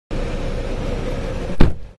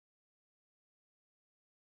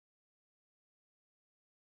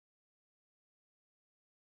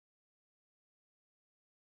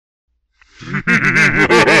Alright,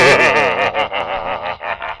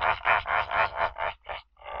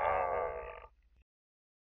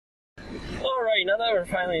 now that we're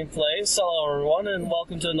finally in place, hello everyone, and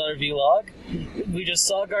welcome to another vlog. We just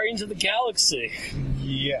saw Guardians of the Galaxy.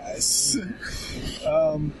 Yes.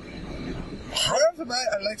 Right off the bat,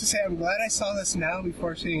 I'd like to say I'm glad I saw this now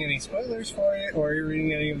before seeing any spoilers for it or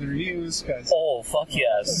reading any of the reviews. Oh, fuck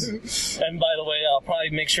yes. And by the way, I'll probably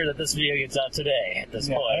make sure that this video gets out today at this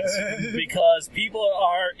point. Because people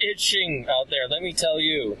are itching out there, let me tell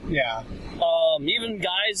you. Yeah. Even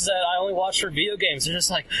guys that I only watch for video games, they're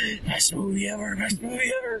just like, best movie ever, best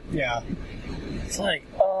movie ever. Yeah. It's like,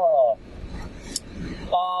 oh.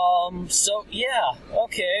 So, yeah,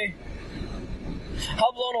 okay.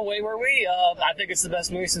 How blown away were we? I think it's the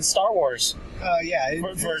best movie since Star Wars. Yeah.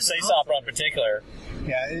 For space opera in particular.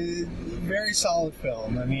 Yeah, very solid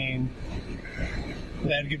film. I mean,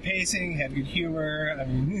 it had good pacing, had good humor. I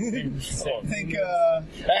mean, I think...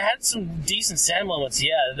 it had some decent sad moments,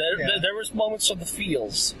 yeah. There was moments of the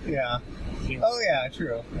feels. Yeah. Oh, yeah,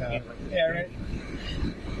 true. Yeah, right.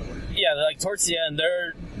 Yeah, like towards the end,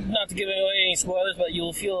 they're not to give away any spoilers, but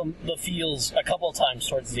you'll feel the feels a couple of times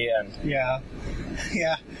towards the end. Yeah.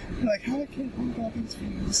 Yeah. Like, how I can't hold all these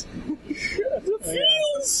feels.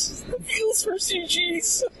 The feels for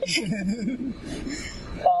CGs.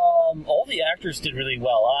 All the actors did really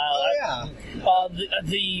well.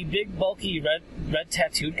 The big, bulky, red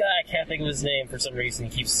tattooed guy, I can't think of his name for some reason.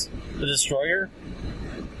 He keeps the Destroyer.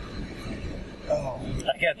 Oh.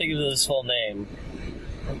 I can't think of his full name.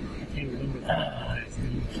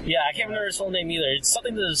 Yeah, I can't remember his full name either. It's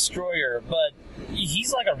something to the Destroyer, but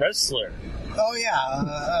he's like a wrestler. Oh, yeah.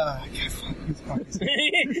 I can't fucking his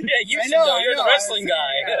yeah, you should know. You're the wrestling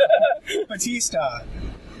guy. Yeah. Batista.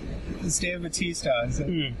 It's Dave Batista.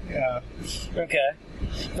 Yeah. Okay.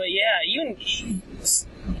 But yeah, even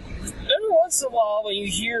every once in a while when you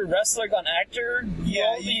hear wrestler gone actor,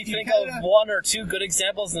 you think of one or two good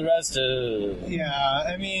examples and the rest. Yeah,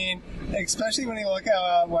 I mean, especially when you look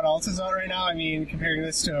at what else is out right now. I mean, comparing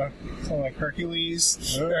this to something like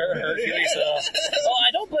Hercules. Hercules. Well,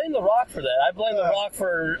 I don't blame The Rock for that. I blame The Rock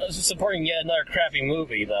for supporting yet another crappy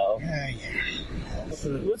movie, though. Yeah.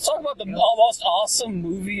 Let's talk about the almost awesome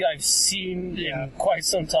movie I've seen in quite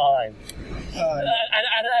some time. I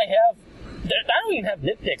don't even have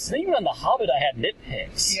nitpicks. Even on The Hobbit, I had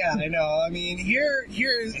nitpicks. Yeah, I know. I mean, here,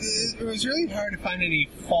 it was really hard to find any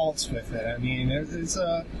faults with it. I mean, it just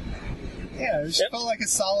felt like a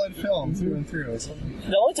solid film through and through.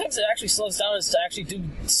 The only times it actually slows down is to actually do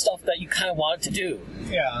stuff that you kind of want it to do.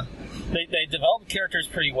 Yeah. They develop characters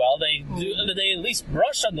pretty well. They at least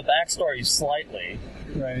brush on the backstory slightly.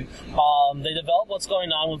 Right. They develop what's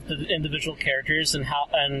going on with the individual characters and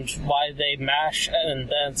why they mash and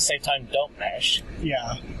then at the same time don't mash.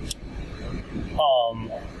 Yeah.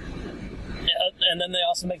 And then they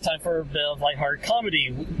also make time for a bit of lighthearted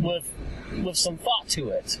comedy with some thought to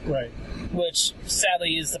it. Right. Which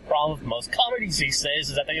sadly is the problem with most comedies these days,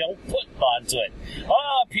 is that they don't put thought into it.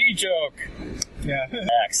 Pee joke. Yeah.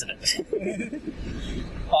 Accident.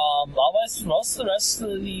 Most of the rest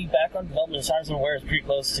of the background development, as far as I'm aware, is pretty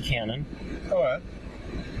close to canon. Alright.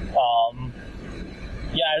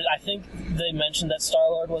 Yeah, I think they mentioned that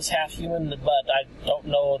Star-Lord was half human, but I don't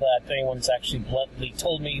know that anyone's actually bluntly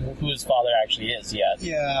told me who his father actually is yet.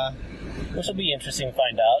 Yeah. Which will be interesting to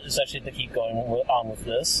find out, especially if they keep going on with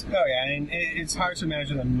this. Oh yeah, and it's hard to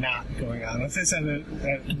imagine them not going on with this right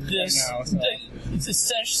now. So. It's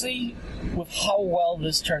essentially with how well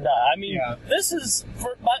this turned out. I mean, this is,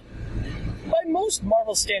 by most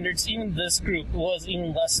Marvel standards, even this group was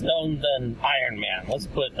even less known than Iron Man. Let's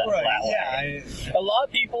put it that way. Yeah. A lot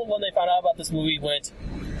of people, when they found out about this movie, went,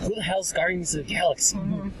 who the hell's Guardians of the Galaxy?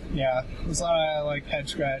 Mm-hmm. Yeah, there's a lot of head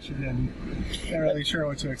scratching and not really sure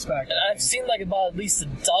what to expect. I've seen about at least a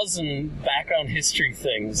dozen background history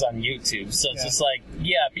things on YouTube, so it's just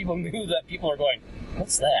people knew that people are going,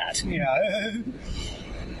 what's that? Yeah.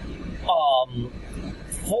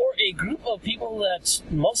 For a group of people that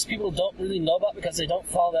most people don't really know about because they don't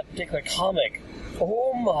follow that particular comic,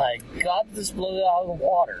 oh my god, this blew it out of the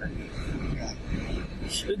water.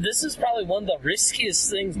 This is probably one of the riskiest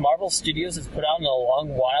things Marvel Studios has put out in a long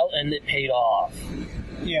while, and it paid off.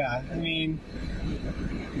 Yeah, I mean,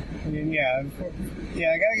 I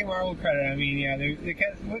gotta give Marvel credit. I mean, they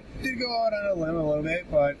did go out on a limb a little bit,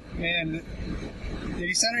 but man, they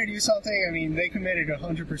decided to do something. I mean, they committed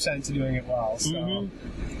 100% to doing it well. So.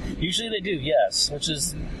 Mm-hmm. Usually they do, yes, which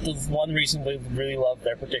is the one reason we really love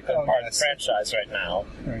their particular part of the franchise right now.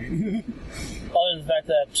 Right. Other than the fact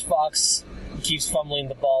that Phauxe keeps fumbling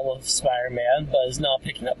the ball with Spider-Man, but is now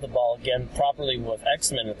picking up the ball again properly with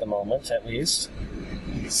X-Men at the moment, at least.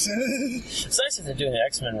 It's nice that they're doing the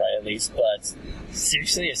X-Men right, at least, but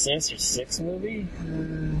seriously, a Sinister Six movie?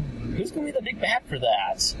 Who's going to be the big bad for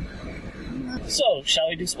that? So, shall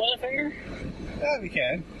we do Spoiler Finger? Yeah, we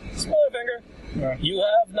can. Spoiler Finger. Yeah. You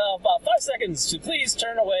have now about 5 seconds to please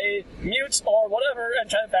turn away, mute, or whatever, and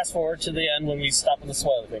try to fast forward to the end when we stop with the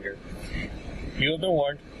Spoiler Finger. You have been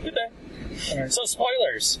warned. Good day. Right. So,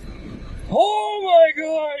 spoilers. Oh my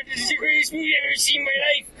god, this is the greatest movie I've ever seen in my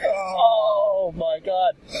life! Oh my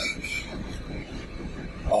god.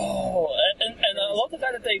 Oh, and I love the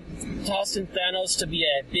fact that they tossed in Thanos to be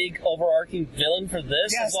a big overarching villain for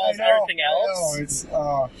this, as well as everything else.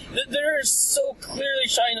 They're so clearly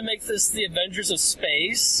trying to make this the Avengers of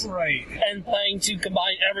space. Right. And planning to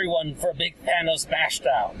combine everyone for a big Thanos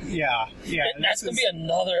bashdown. Yeah. That's going to be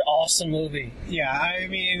another awesome movie. Yeah, I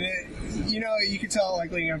mean, you could tell,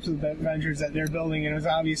 like, leading up to the Avengers that they're building, and it was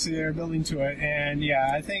obviously they're building to it, and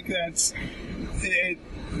yeah, I think that's...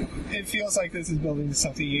 It feels like this is building to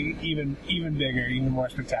something even bigger, even more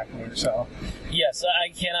spectacular. So, yes, I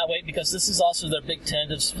cannot wait because this is also their big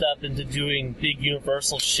tentative step into doing big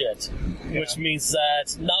Universal shit, which means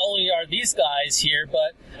that not only are these guys here,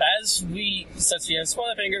 but since we have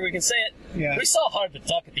Spoiler Finger, we can say it. Yeah. We saw Howard the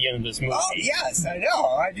Duck at the end of this movie. Oh yes, I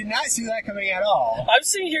know. I did not see that coming at all. I'm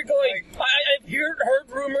sitting here going, I've heard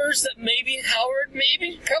rumors that maybe Howard,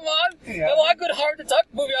 come on. Yeah. I want a good Howard the Duck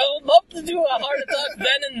movie. I would love to do a Howard the Duck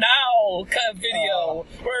then and now kind of video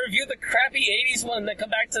where I review the crappy 80s one and then come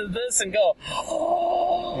back to this and go,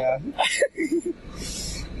 oh. Yeah.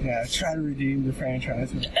 Yeah, try to redeem the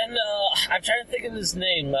franchise. And I'm trying to think of his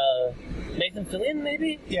name. Nathan Fillion,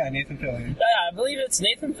 maybe? Yeah, Nathan Fillion. Yeah, I believe it's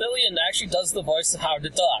Nathan Fillion that actually does the voice of Howard the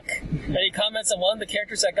Duck. And he comments on one of the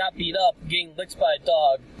characters that got beat up getting licked by a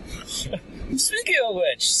dog. Speaking of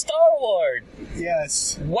which, Star-Lord.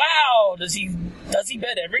 Yes. Wow, does he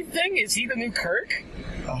bet everything? Is he the new Kirk?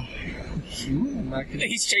 Oh.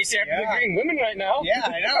 He's chasing after the green women right now. Yeah,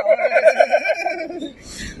 I know.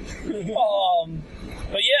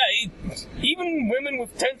 But yeah, even women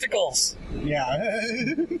with tentacles. Yeah.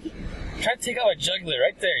 Try to take out a jugular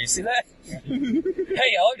right there. You see that?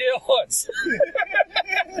 Hey, all I did it once.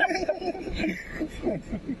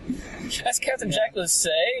 As Captain Jack would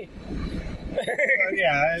say.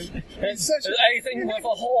 Yeah. It's anything with a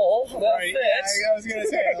hole that fits. Yeah, I was going to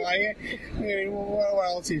say, what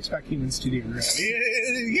else do you expect humans to do,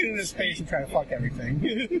 really? Get into space and try to fuck everything.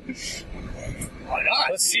 Why not?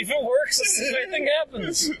 Let's see if it works. Let's see if anything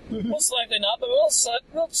happens. Most likely not, but we'll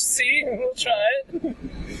see. We'll try it.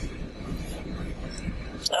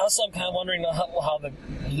 Also, I'm kind of wondering how the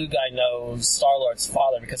blue guy knows Star-Lord's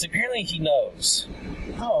father, because apparently he knows.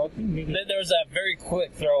 Oh, there was that very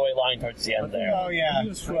quick throwaway line towards the end there. Oh, yeah,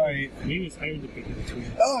 right. He was hired to pick the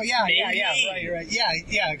twins. Oh, yeah, right.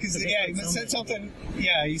 Yeah, because he said something.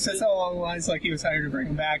 Yeah, he said something along the lines like he was hired to bring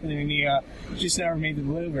him back, and then he just never made the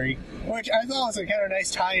delivery, which I thought was a kind of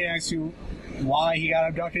nice tie-in as to why he got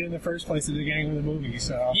abducted in the first place at the beginning of the movie.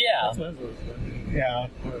 So yeah. Yeah.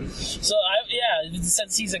 So,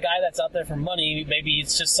 since he's a guy that's out there for money, maybe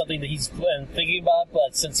it's just something that he's been thinking about,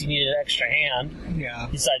 but since he needed an extra hand, he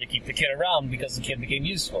decided to keep the kid around because the kid became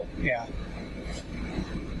useful. Yeah.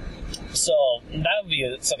 So, that would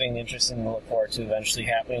be something interesting to look forward to eventually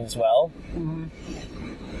happening as well. Mm-hmm.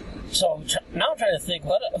 So, now I'm trying to think,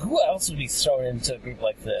 who else would be thrown into a group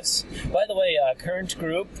like this? By the way, current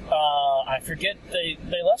group, I forget, they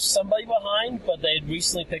left somebody behind, but they had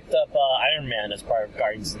recently picked up Iron Man as part of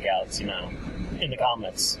Guardians of the Galaxy now, in the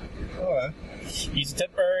comics. Oh, He's a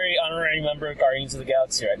temporary honorary member of Guardians of the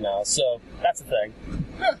Galaxy right now, so that's a thing.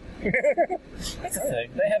 That's a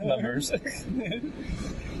thing. They have members.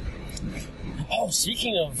 Oh,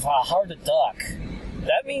 speaking of Howard the Duck,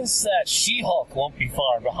 that means that She-Hulk won't be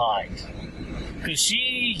far behind. Because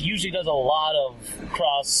she usually does a lot of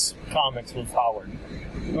cross comics with Howard.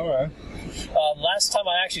 Alright. Last time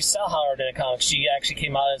I actually saw Howard in a comic, she actually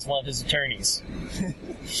came out as one of his attorneys.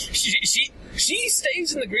 She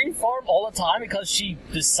stays in the green form all the time because she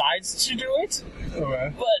decides to do it.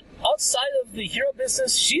 Alright. But outside of the hero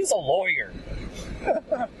business, she's a lawyer.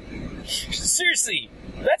 Seriously.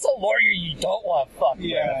 That's a lawyer you don't want to fuck with.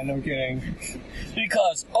 Yeah, no kidding.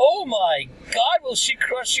 Because, oh my god, will she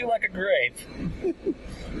crush you like a grape.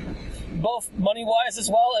 Both money-wise as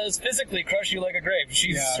well as physically crush you like a grape.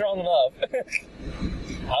 She's strong enough.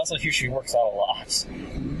 I also hear she works out a lot.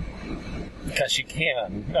 Because she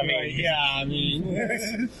can. I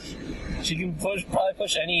mean... she can probably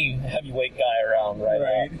push any heavyweight guy around right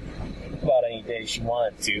now. About any day she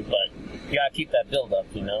wanted to, but... You gotta keep that build up,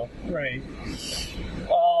 you know? Right.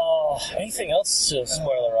 Anything else to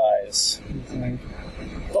spoilerize?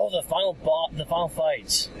 The final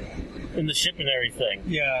fight in the ship and everything.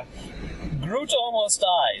 Yeah. Groot almost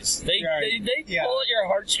dies. They pull at your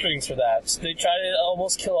heartstrings for that. They try to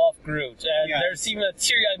almost kill off Groot, and there's even a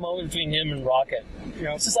teary-eyed moment between him and Rocket.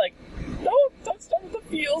 Yeah. It's just like, no, don't start with the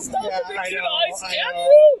feels. Stop with the big eyes, damn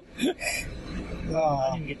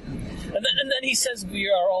you! And then he says, "We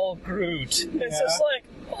are all Groot." It's just like,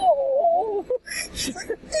 oh.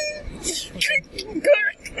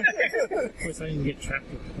 Of course, I didn't get trapped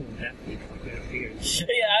with that.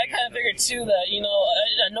 Yeah, I kind of figured too that,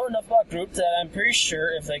 I know enough about Groot that I'm pretty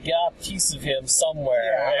sure if they got a piece of him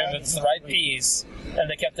somewhere, if it's the right piece, and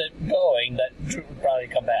they kept it going, that Groot would probably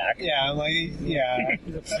come back. Yeah,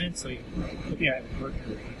 He's a plant, so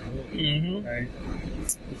Mm-hmm. Right.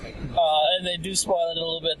 And they do spoil it a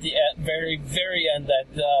little bit at the very, very end that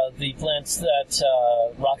the plants that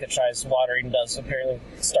Rocket tries watering does apparently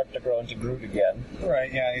start to grow into Groot again.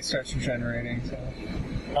 Right, yeah, he starts regenerating, so...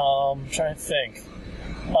 Trying to think.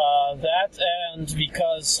 That, and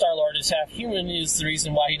because Star-Lord is half human, is the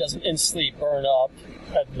reason why he doesn't instantly burn up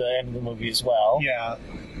at the end of the movie as well. Yeah.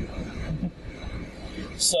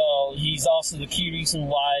 So he's also the key reason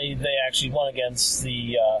why they actually won against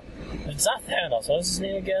the... it's not Thanos. What was his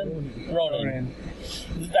name again? Ronan.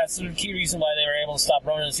 That's the key reason why they were able to stop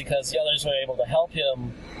Ronan, is because the others were able to help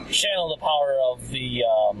him channel the power of the...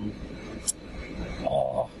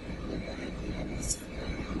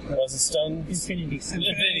 what was it, stone? Infinity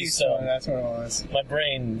Stone. That's what it was. My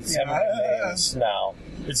brain's having names now.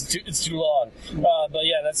 It's too long. But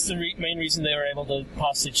yeah, that's the main reason they were able to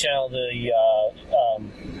possibly channel the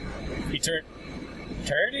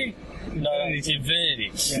eternity? No, it's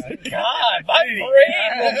Infinity. Yeah. God, my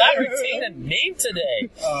brain will not retain a name today.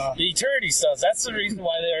 The Eternity Stones. That's the reason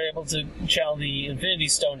why they were able to channel the Infinity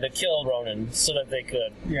Stone to kill Ronan, so that they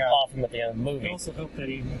could off him at the end of the movie. It also helped that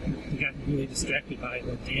he got really distracted by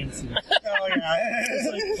the dancing. Oh, yeah.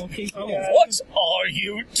 It's like, okay, what are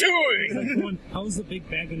you doing? Like, how's the big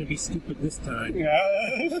bad going to be stupid this time?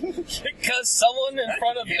 Yeah. Because someone in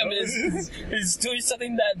front of him is doing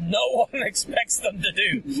something that no one expects them to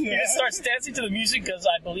do. He just starts dancing to the music because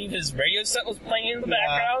I believe his radio set was playing in the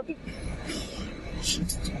background.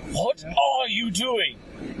 What are you doing?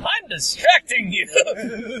 I'm distracting you.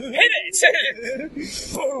 Hit it.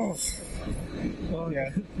 Well,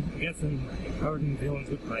 yeah. I guess hardened villains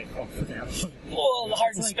would probably fall for that one. Well, the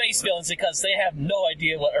hardened space villains, because they have no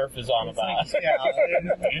idea what Earth is on about.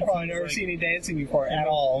 I've probably never seen any dancing before at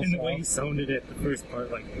all. And the way he sounded it, the first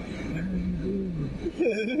part, like,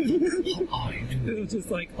 it was just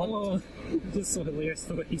like, just so hilarious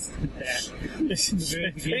the way he said that. He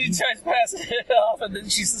tries to pass it off, and then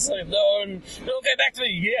she's just like, no, okay, back to me.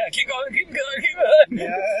 Yeah, keep going.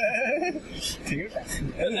 Yeah. Take it back.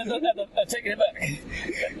 Taking it back.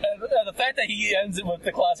 And the fact that he ends it with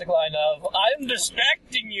the classic line of, I'm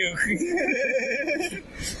distracting you.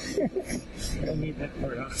 I made that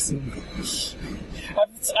part awesome.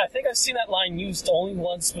 I think I've seen that line used only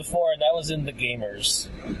once before, and that was in The Gamers.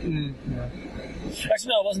 Actually,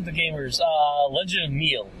 no, it wasn't The Gamers. Legend of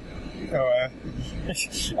Neil.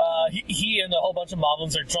 He and a whole bunch of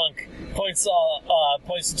moblins are drunk. Points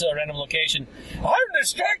to a random location. I'm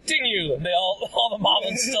distracting you. And all the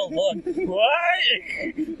moblins still look. What?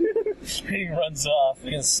 He runs off.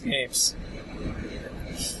 He escapes.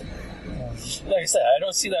 Like I said, I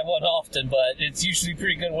don't see that one often, but it's usually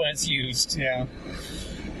pretty good when it's used. Yeah.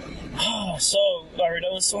 So, are we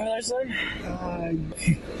done with spoilers then?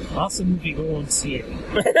 Awesome movie, go and see it.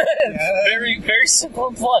 Very, very simple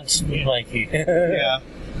and blunt, Mikey. Yeah.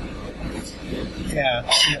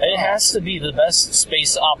 It has to be the best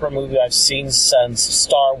space opera movie I've seen since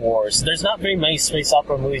Star Wars. There's not very many space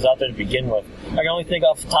opera movies out there to begin with. I can only think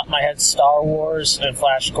off the top of my head Star Wars and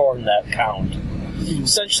Flash Gordon that count.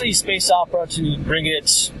 Essentially, space opera, to bring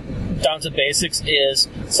it down to basics, is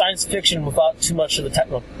science fiction without too much of the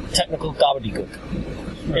technical gobbledygook.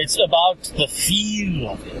 It's about the feel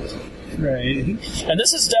of it. Right. And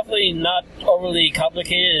this is definitely not overly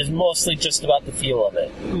complicated. It's mostly just about the feel of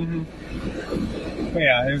it. Mm-hmm. But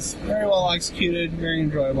yeah, it was very well executed, very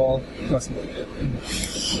enjoyable.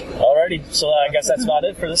 Alrighty, so I guess that's about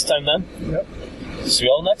it for this time then. Yep. See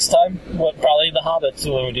you all next time. Probably The Hobbit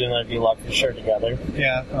when we're doing that vlog for sure together.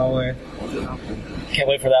 Yeah, probably. Can't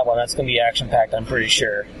wait for that one. That's going to be action-packed, I'm pretty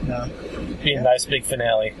sure. Yeah. Be a nice big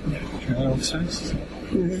finale. Yeah.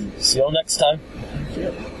 See you all next time.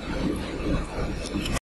 Yep.